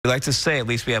We like to say at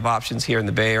least we have options here in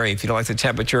the Bay Area. If you don't like the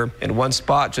temperature in one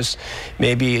spot, just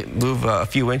maybe move a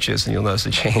few inches and you'll notice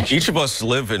a change. Each of us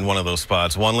live in one of those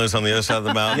spots. One lives on the other side of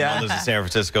the mountain, Yeah. one lives in San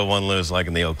Francisco, one lives like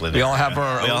in the Oakland We area. all have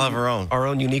our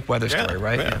own unique weather story,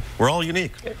 right? Yeah. We're all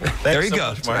unique. There you so go.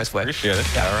 much, It's a nice way. Appreciate it.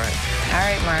 Yeah. All right. All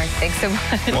right, Mark. Thanks so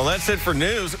much. Well, that's it for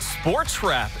news. Sports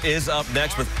Wrap is up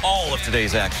next with all of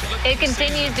today's action. It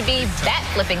continues to be bat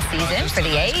flipping season for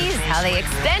the A's. How they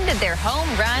extended their home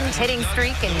run hitting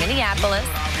streak in Minneapolis.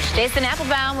 Jason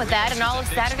Applebaum with that and all of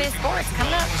Saturday's sports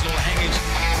coming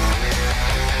up.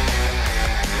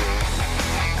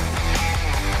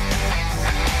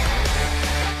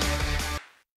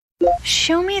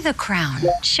 Show me the crown.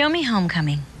 Show me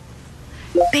homecoming.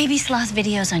 Baby sloth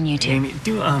videos on YouTube. Amy,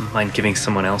 do you mind giving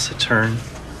someone else a turn?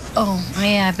 Oh,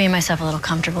 I've made myself a little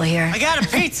comfortable here. I got a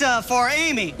pizza for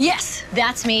Amy. Yes,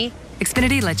 that's me.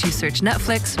 Xfinity lets you search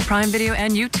Netflix, Prime Video,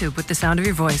 and YouTube with the sound of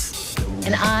your voice.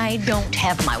 And I don't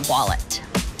have my wallet.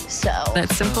 So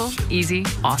That's simple, easy,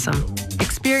 awesome.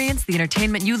 Experience the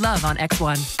entertainment you love on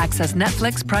X1. Access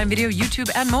Netflix, Prime Video, YouTube,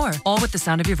 and more, all with the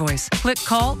sound of your voice. Click,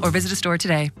 call, or visit a store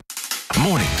today.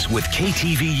 Mornings with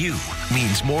KTVU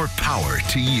means more power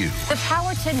to you. The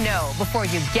power to know before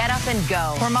you get up and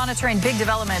go. We're monitoring big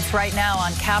developments right now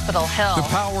on Capitol Hill. The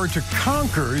power to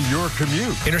conquer your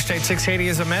commute. Interstate 680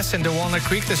 is a mess into Walnut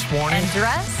Creek this morning. And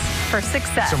dress for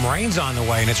success. Some rain's on the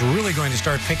way, and it's really going to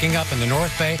start picking up in the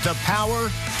North Bay. The power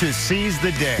to seize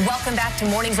the day. Welcome back to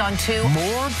Mornings on 2.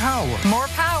 More power. More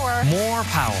power. More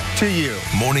power. To you.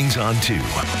 Mornings on 2,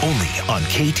 only on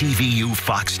KTVU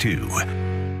Fox 2.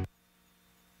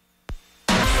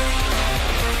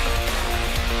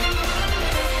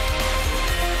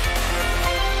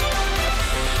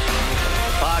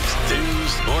 Fox 2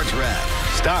 Sports Wrap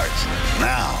starts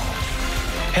now.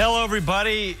 Hello,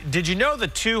 everybody. Did you know the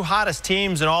two hottest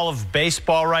teams in all of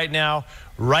baseball right now,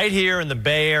 right here in the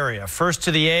Bay Area? First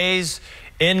to the A's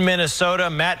in Minnesota,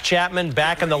 Matt Chapman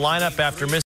back in the lineup after missing